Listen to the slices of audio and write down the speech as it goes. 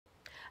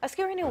A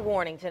scary new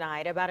warning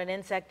tonight about an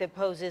insect that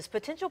poses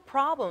potential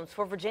problems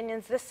for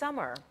Virginians this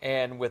summer.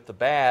 And with the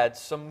bad,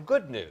 some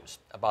good news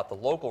about the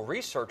local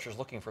researchers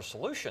looking for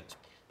solutions.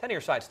 10 on your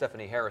side,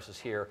 Stephanie Harris is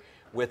here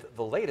with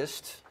the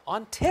latest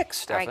on ticks.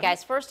 Stephanie. All right,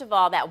 guys, first of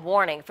all, that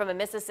warning from a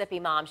Mississippi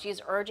mom.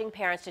 She's urging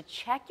parents to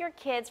check your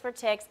kids for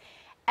ticks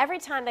every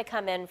time they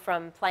come in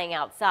from playing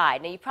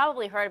outside. Now, you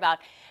probably heard about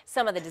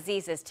some of the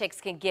diseases ticks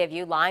can give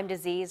you: Lyme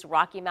disease,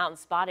 Rocky Mountain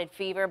spotted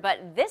fever,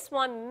 but this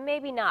one,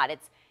 maybe not.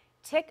 It's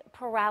tick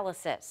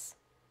paralysis.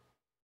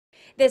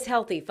 This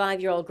healthy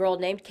 5-year-old girl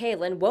named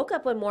Kaylin woke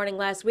up one morning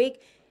last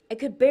week and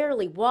could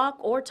barely walk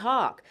or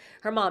talk.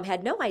 Her mom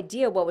had no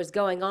idea what was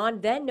going on,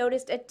 then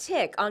noticed a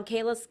tick on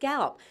Kayla's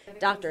scalp.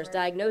 Doctors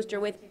diagnosed her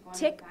with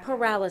tick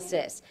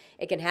paralysis.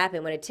 It can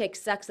happen when a tick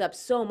sucks up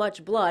so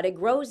much blood it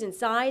grows in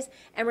size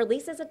and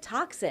releases a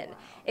toxin.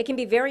 It can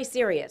be very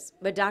serious,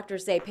 but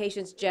doctors say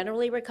patients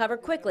generally recover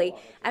quickly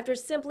after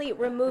simply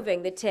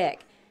removing the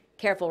tick.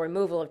 Careful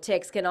removal of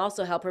ticks can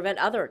also help prevent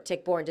other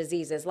tick-borne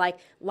diseases like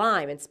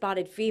Lyme and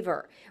spotted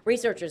fever.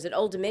 Researchers at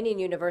Old Dominion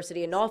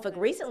University in Norfolk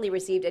recently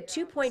received a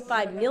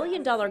 $2.5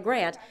 million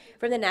grant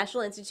from the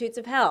National Institutes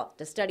of Health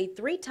to study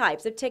 3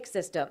 types of tick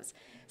systems.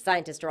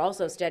 Scientists are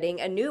also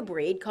studying a new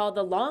breed called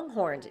the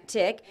longhorned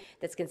tick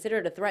that's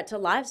considered a threat to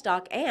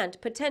livestock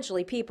and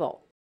potentially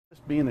people.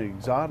 Being an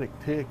exotic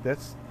tick,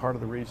 that's part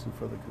of the reason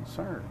for the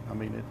concern. I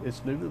mean,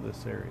 it's new to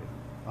this area,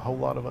 a whole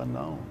lot of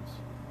unknowns.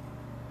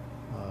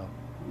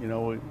 You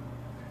know,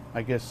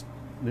 I guess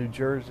New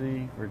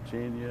Jersey,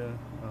 Virginia,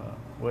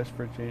 West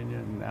Virginia,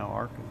 and now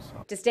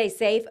Arkansas. To stay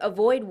safe,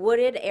 avoid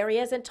wooded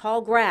areas and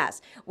tall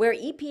grass. Wear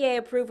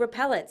EPA-approved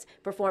repellents,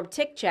 perform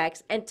tick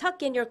checks, and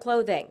tuck in your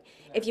clothing.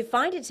 If you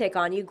find a tick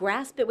on you,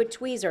 grasp it with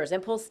tweezers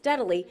and pull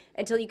steadily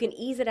until you can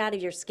ease it out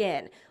of your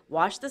skin.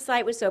 Wash the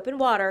site with soap and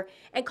water,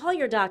 and call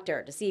your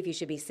doctor to see if you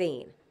should be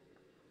seen.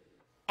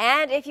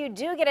 And if you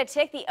do get a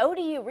tick, the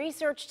ODU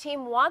research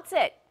team wants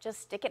it. Just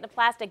stick it in a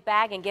plastic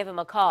bag and give them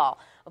a call.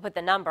 We'll put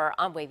the number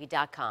on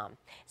wavy.com.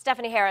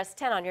 Stephanie Harris,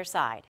 10 on your side.